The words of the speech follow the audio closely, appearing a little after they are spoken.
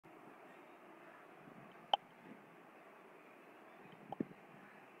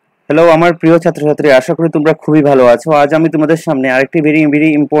Hello আমার প্রিয় ছাত্রছাত্রী, আশা করি তোমরা খুবই ভালো আছো। আজ আমি তোমাদের সামনে আরেকটি ভেরি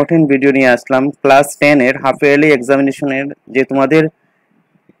ইম্পর্টেন্ট ভিডিও নিয়ে আসলাম। ক্লাস 10 এর হাফ ইয়ারলি এক্সামিনেশনের যে তোমাদের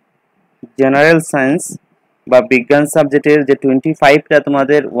জেনারেল সায়েন্স বা বিজ্ঞান সাবজেক্টের যে 25টা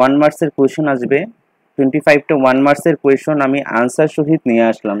তোমাদের 1 মার্কসের কোয়েশ্চন আসবে, 25টা 1 মার্কসের কোয়েশ্চন আমি আনসার সহিত নিয়ে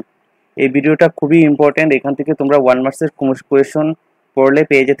আসলাম। এই ভিডিওটা খুবই ইম্পর্টেন্ট, এখান থেকে তোমরা 1 মার্কসের কোয়েশ্চন পড়লে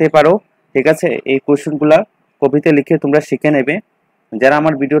পেয়ে যেতে পারো। ঠিক আছে, এই কোয়েশ্চনগুলো কপিতে লিখে তোমরা শিখে নেবে। যারা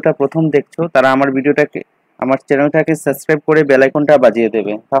আমার ভিডিওটা প্রথম দেখছো তারা আমার চ্যানেলটাকে সাবস্ক্রাইব করে বেল আইকনটা বাজিয়ে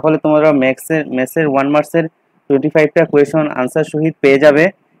দেবে, তাহলে তোমরা ম্যাথসের 1 মার্কসের 25টা কোয়েশ্চন আনসার সহিত পেয়ে যাবে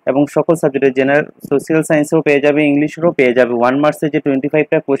এবং সকল সাবজেক্টের জেনারেল সোশ্যাল সায়েন্সেও পেয়ে যাবে, ইংলিশেরও পেয়ে যাবে। 1 মার্কসের যে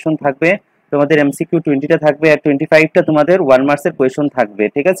 25টা কোয়েশ্চন থাকবে তোমাদের এমসিকিউ 20টা থাকবে আর 25টা তোমাদের 1 মার্কসের কোয়েশ্চন থাকবে।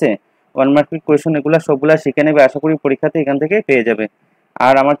 ঠিক আছে, 1 মার্কের কোয়েশ্চন এগুলো সবগুলা শিখে নেবে, আশা করি পরীক্ষাতে এখান থেকে পেয়ে যাবে।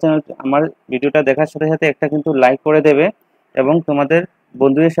 আর আমার ভিডিওটা দেখার সাথে সাথে একটা কিন্তু লাইক করে দেবে এবং তোমাদের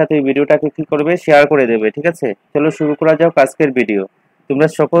বন্ধুদের সাথে এই ভিডিওটাকে কি করবে, শেয়ার করে দেবে। ঠিক আছে, চলো শুরু করা যাক আজকের ভিডিও। তোমরা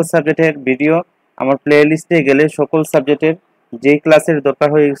সকল সাবজেক্টের ভিডিও আমার প্লে লিস্টে গেলে সকল সাবজেক্টের যেই ক্লাসের দরকার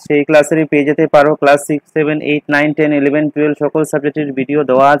হয় সেই ক্লাসেরই পেয়ে যেতে পারো। ক্লাস 6, 7, 8, 9, 10, 11, 12 সকল সাবজেক্টের ভিডিও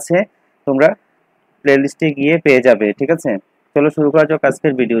দেওয়া আছে, তোমরা প্লে লিস্টে গিয়ে পেয়ে যাবে। ঠিক আছে, চলো শুরু করা যাক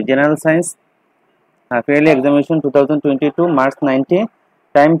আজকের video. General science half yearly examination 2022 March 90,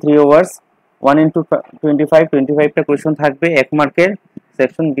 time 3 hours, 1 into 25, 25টা question থাকবে 1 মার্কের।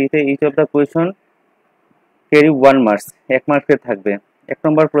 সেকশন বি তে each of the question carry 1 marks, 1 মার্কের থাকবে। 1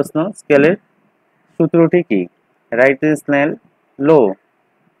 নম্বর প্রশ্ন, স্কেলের সূত্রটি কি? Write the snail low.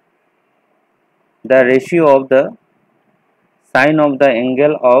 The ratio of the sign of the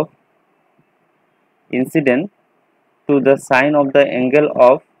angle of incident to the sine of the angle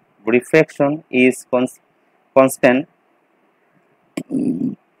of refraction is constant.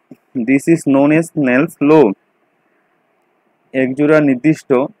 This is known as Snell's law. একজোড়া নির্দিষ্ট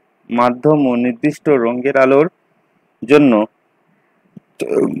মাধ্যম ও নির্দিষ্ট রঙের আলোর জন্য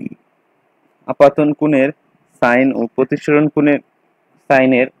আপাতন কোণের সাইন ও প্রতিসরণ কোণের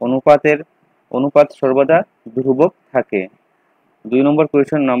সাইনের অনুপাত সর্বদা ধ্রুবক থাকে। 2 নম্বর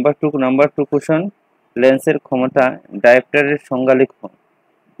কোয়েশ্চন, নাম্বার টু কোয়েশ্চন, লেন্সের ক্ষমতা ডায়োপ্টারের সংজ্ঞা লিখো।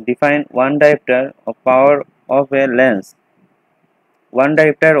 Define one diopter of power of a lens. One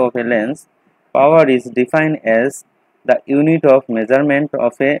diopter of a lens power is defined as the unit of measurement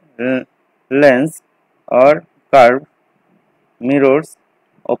of a lens or curved mirror's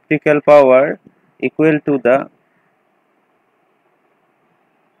optical power equal to the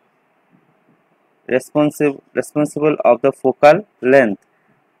responsible of the focal length.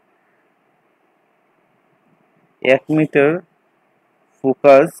 1 metre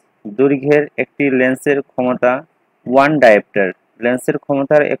focus দৈর্ঘ্যের একটি লেন্সের ক্ষমতা 1 dioptre. লেন্সের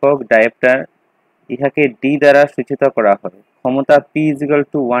ক্ষমতার একক dioptre, ইহাকে D দ্বারা সূচিত করা হয়। ক্ষমতা P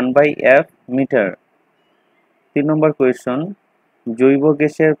 = 1/f মিটার। 3 নম্বর কোয়েশ্চন, জৈব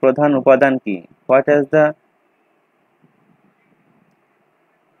গ্যাসের প্রধান উপাদান কি? What is the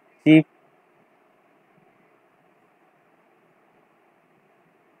chief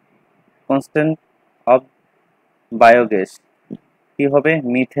constant of biogas? কি হবে?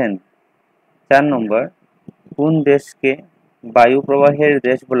 মিথেন। 4 নম্বর, কোন দেশকে বায়ু প্রবাহের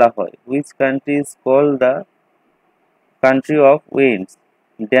দেশ বলা হয়? Which country is called the country of winds?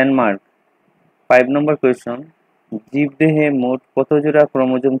 Denmark. 5 number question, জীবদেহে মোট কত জোড়া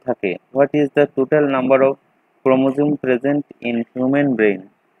ক্রোমোজোম থাকে? What is the total number of chromosome present in human brain?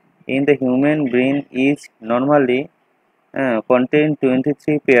 In the human brain is normally contain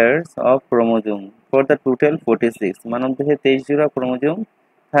 23 pairs of chromosome for the total 46. মানবদেহে 23 জোড়া chromosome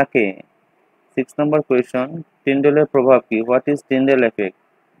থাকে। 6 নম্বর question, টিন্ডেলের প্রভাব কি? What is Tyndale effect?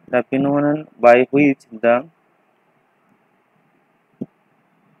 The phenomenon by which the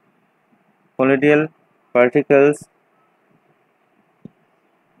colloidal particles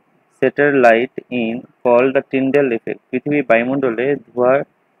scatter light in called the Tyndall effect. পৃথিবীর বায়ুমণ্ডলে ধোঁয়ার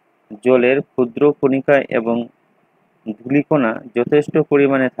জলের ক্ষুদ্র কণিকা এবং ধূলিকণা যথেষ্ট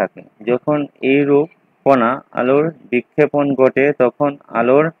পরিমাণে থাকে। যখন এইরূপ কণা আলোর বিক্ষেপণ ঘটে তখন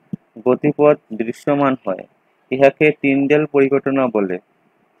আলোর গতিপথ দৃশ্যমান হয়, ইহাকে টিন্ডেল পরিঘটনা বলে।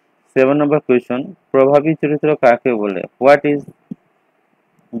 7 নম্বর কোয়েশ্চন, প্রভাবী চরিত্র কাকে বলে? What is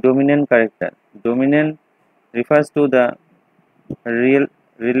dominant character? Dominant refers to the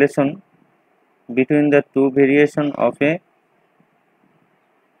relation between the two variation of a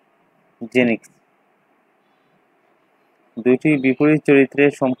genus. দুইটি বিপরীত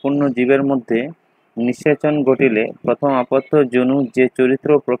চরিত্রের সম্পূর্ণ জীবের মধ্যে নিষেচন ঘটিলে প্রথম আপত্য জনু যে চরিত্র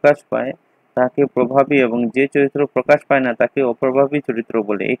প্রকাশ পায় তাকে প্রভাবী এবং যে চরিত্র প্রকাশ পায় না তাকে অপ্রভাবী চরিত্র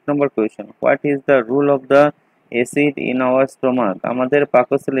বলে। 8 নম্বর question, what is the rule of the acid in our stomach, আমাদের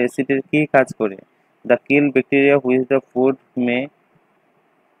পাকস্থলে অ্যাসিডের কি কাজ করে? The kill bacteria which the food May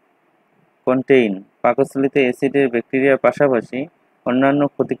contain, পাকস্থলীতে অ্যাসিডের ব্যাকটেরিয়ার পাশাপাশি অন্যান্য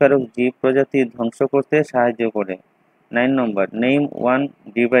ক্ষতিকারক জীব প্রজাতি ধ্বংস করতে সাহায্য করে। 9 নম্বর, name one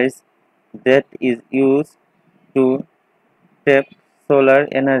device that is use to tap solar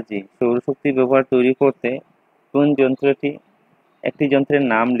energy, সৌরশক্তি ব্যবহার তৈরি করতে কোন যন্ত্রটি, একটি যন্ত্রের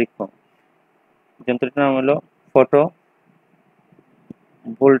নাম লিখো। যন্ত্রটির নাম হলো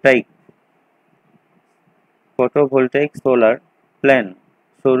ফটোভোল্টাইক সোলার প্ল্যান,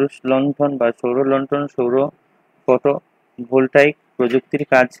 সৌর লণ্ঠন বা সৌর লণ্ঠন সৌর ফটোভোল্টাইক প্রযুক্তির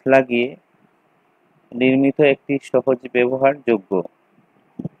কাজ লাগিয়ে নির্মিত একটি সহজ ব্যবহারযোগ্য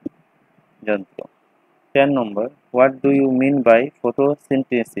যন্ত্র। 10 নম্বর, what do you mean by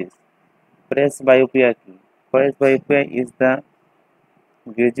photosynthesis, presbyopia কি? Presbyopia is the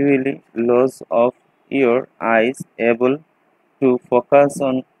gradually loss of your eyes able to focus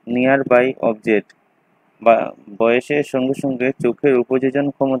on nearby object, বা বয়সের সঙ্গে সঙ্গে চোখের উপযোজন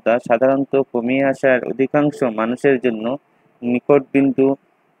ক্ষমতা সাধারণত কমিয়ে আসার অধিকাংশ মানুষের জন্য নিকট বিন্দু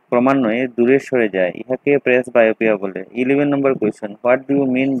ক্রমান্বয়ে দূরে সরে যায়, ইহাকে প্রেসবায়োপিয়া বলে। 11 নম্বর question, what do you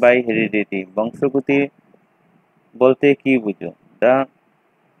mean by heredity, বংশগতি বলতে কি বুঝো? The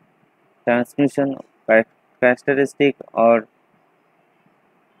transmission characteristic or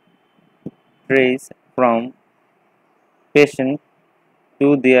trace from patient to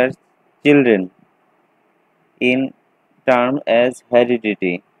their children in term as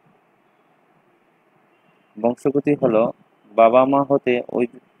heredity, বংশগতি হলো বাবা মা হতে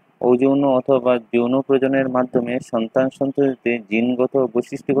অযৌন অথবা যৌন প্রজননের মাধ্যমে সন্তান সন্ততিতে জিনগত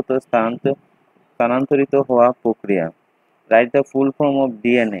বৈশিষ্ট্যগত স্থানান্তরিত হওয়া প্রক্রিয়া। Write the full form of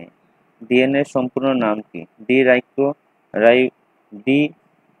DNA, DNA সম্পূর্ণ নাম কি? D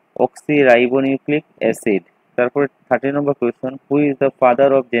অক্সিরাইবোনিউক্লিক acid. তারপরে 30 নম্বর question, who is the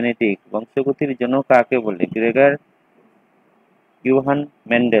father of genetic, বংশগতির জনক কাকে বলে? Gregor Yohan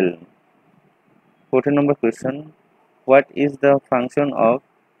Mendel. 14 number question, what is the function of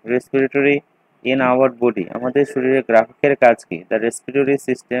respiratory in our body, আমাদের শরীরে গ্রাহকের কাজ কি? The respiratory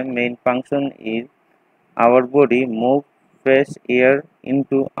system main function is our body move fresh air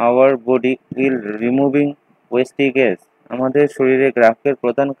into our body will removing ওয়েস্টি gas, আমাদের শরীরে গ্রাহকের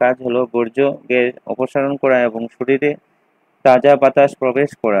প্রধান কাজ হলো বর্জ্য গ্যাস অপসারণ করা এবং শরীরে তাজা বাতাস প্রবেশ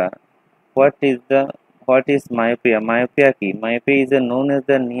করা। হোয়াট ইজ মায়োপিয়া, মায়োপিয়া কি? Myopia is known as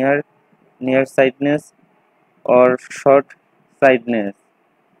the nearsightedness or short-sightedness.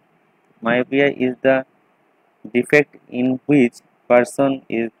 Myopia is the defect in which person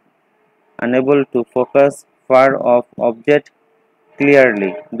is unable to focus far off object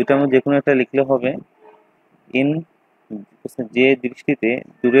clearly. দুটার মধ্যে যে কোনো একটা লিখলে হবে। ইন, যে দৃষ্টিতে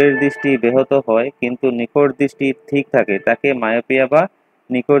দূরের দৃষ্টি ব্যাহত হয় কিন্তু নিকট দৃষ্টি ঠিক থাকে তাকে মায়োপিয়া বা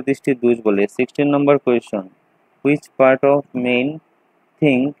নিকট দৃষ্টির দোষ বলে। 16 নম্বর question, which part of main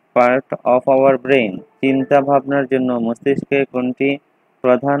think part of our brain, চিন্তা ভাবনার জন্য মস্তিষ্কের কোনটি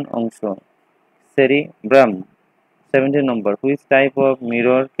প্রধান অংশ? Cerebrum. 17 number, which type of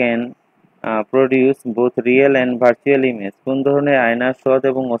mirror can produce both real and virtual image, কোন ধরনের আয়না সৎ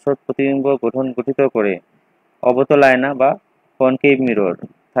এবং অসৎ প্রতিবিম্ব গঠিত করে? অবতল আয়না বা concave mirror.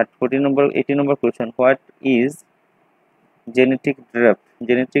 18 number question, what is genetic draft,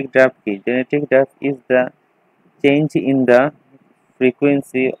 genetic draft কি? Genetic draft is the change in the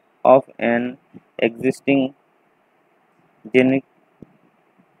frequency of an existing genic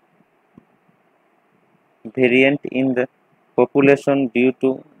variant in the population due to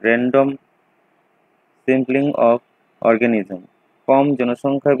random sampling of organism, কম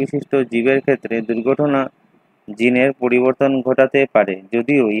জনসংখ্যা বিশিষ্ট জীবের ক্ষেত্রে দুর্ঘটনা জিনের পরিবর্তন ঘটাতে পারে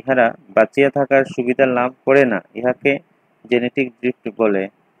যদিও ইহারা বাঁচিয়া থাকার সুবিধা লাভ করে না, ইহাকে জেনেটিক ড্রিফট বলে।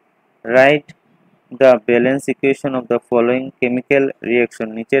 Right the balance equation of the following chemical reaction,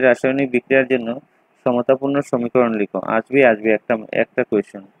 নিচের রাসায়নিক বিক্রিয়ার জন্য সমতাপূর্ণ সমীকরণ লিখো। আসবে একটা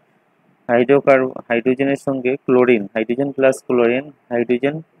কোয়েশ্চন, হাইড্রোজেনের সঙ্গে chlorine, hydrogen plus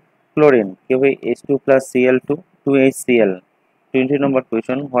hydrogen chlorine কি হবে? H2 plus Cl2 2HCl। 20 number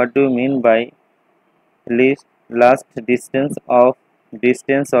question, what do you mean by last distance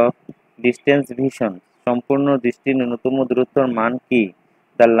vision, সম্পূর্ণ দৃষ্টির ন্যূনতম দূরত্বের মান কি?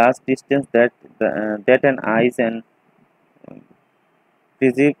 The last distance that an eye can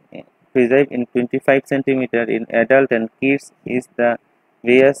perceive in 25 cm in adult and kids is the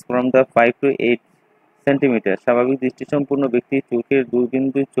varies from the 5 to 8 cm. স্বাভাবিক দৃষ্টিসম্পন্ন ব্যক্তির চোখের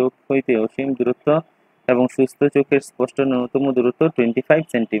দূরবিন্দু চোখ হইতে অসীম দূরত্ব এবং সুস্থ চোখের স্পষ্ট ন্যূনতম দূরত্ব 25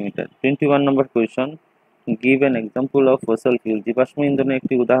 cm। 21 number question, give an example of ফসল ফিউল, জীবাশ্ম ইন্ধনের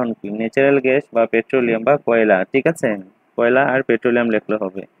একটি উদাহরণ কি? ন্যাচারাল গ্যাস বা পেট্রোলিয়াম বা কয়লা, ঠিক আছে, কয়লা আর পেট্রোলিয়াম লিখলে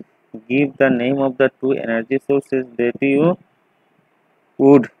হবে। Give the name of the two energy sources that you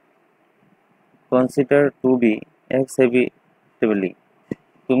would consider to B অ্যাকসেপ্টেবলি,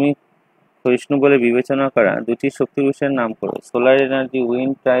 তুমি ক্ষয়িষ্ণু বলে বিবেচনা করা দুটি শক্তি উৎসের নাম করো। Solar energy,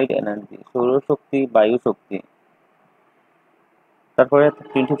 wind Tide energy, সৌরশক্তি, বায়ু শক্তি। তারপরে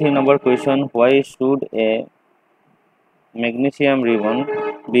 23 নম্বর question, why should A magnesium ribbon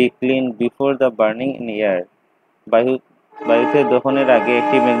B clean before the burning in air, বায়ুতে দহনের আগে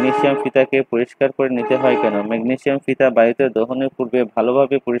একটি ম্যাগনেসিয়াম ফিতাকে পরিষ্কার করে নিতে হয় কেন? ম্যাগনেসিয়াম ফিতা বায়ুতে দহনের পূর্বে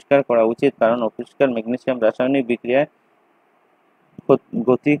ভালোভাবে পরিষ্কার করা উচিত, কারণ অপরিষ্কার ম্যাগনেসিয়াম রাসায়নিক বিক্রিয়ায়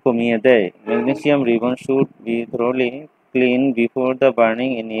গতি কমিয়ে দেয়। Magnesium ribbon should be thoroughly clean before the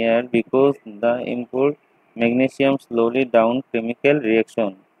burning in air because the impure magnesium slowly down chemical reaction.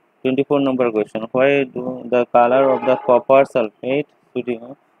 24 number question, why do the color of the copper sulfate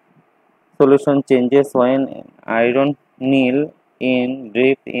solution changes when iron nail in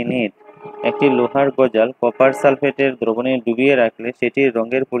dripped in it? একটি লোহার গজাল copper সালফেটের দ্রবণে ডুবিয়ে রাখলে সেটির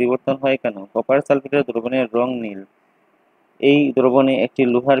রঙের পরিবর্তন হয় কেন? কপার সালফেটের দ্রবণের রং নীল। এই দ্রবণে একটি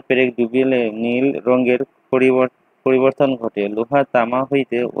লোহার পেরেক ডুবিলে নীল রঙের পরিবর্তন ঘটে। লোহা তামা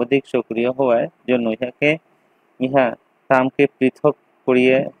হইতে অধিক সক্রিয় হওয়ার জন্য ইহা তামকে পৃথক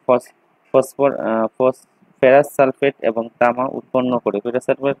করিয়ে ফেরাস সালফেট এবং তামা উৎপন্ন করে। ফেরাস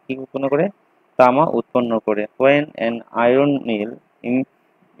সালফেট কি উৎপন্ন করে? তামা উৎপন্ন করে। When an iron nail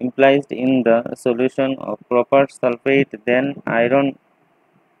implied in the solution of copper sulfate, then iron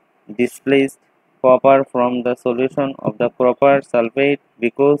displaced copper from the solution of the copper sulfate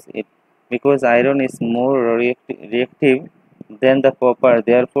because iron is more reactive than the copper.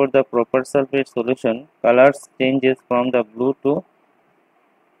 Therefore, the copper sulfate solution colors changes from the blue to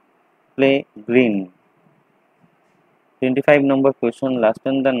play green. 25 number question, last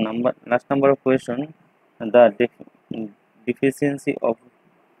number of question, the deficiency of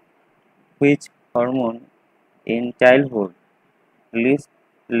which hormone in childhood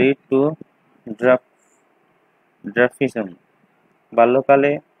lead to dwarfism?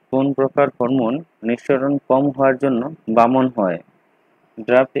 বাল্যকালে কোন প্রকার hormone নিঃসরণ কম হওয়ার জন্য বামন হয়?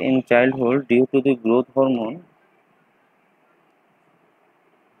 Draft in childhood due to the growth hormone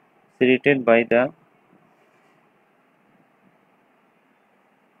secreted by the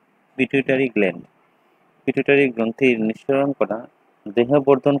pituitary gland. Pituitary গ্রন্থির নিঃসরণ করা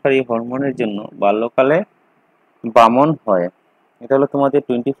দেহবর্ধনকারী হরমোনের জন্য বাল্যকালে বামন হয়। এটা হলো তোমাদের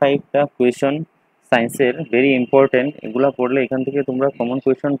 25টা কোয়েশন সায়েন্সের, ভেরি ইম্পর্টেন্ট। এগুলো পড়লে এখান থেকে তোমরা কমন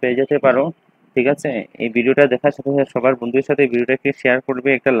কোয়েশন পেয়ে যেতে পারো, ঠিক আছে। এই ভিডিওটা দেখার সাথে সাথে সবার বন্ধুদের সাথে ভিডিওটাকে শেয়ার করবে,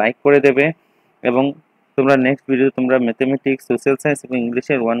 একটা লাইক করে দেবে, এবং তোমরা নেক্সট ভিডিও তোমরা ম্যাথমেটিক্স, সোশ্যাল সায়েন্স এবং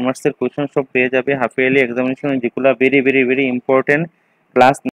ইংলিশের 1 মার্কসের কোয়েশন সব পেয়ে যাবে হাফ ইয়ারলি এক্সামিনেশন, যেগুলো very very very important. Class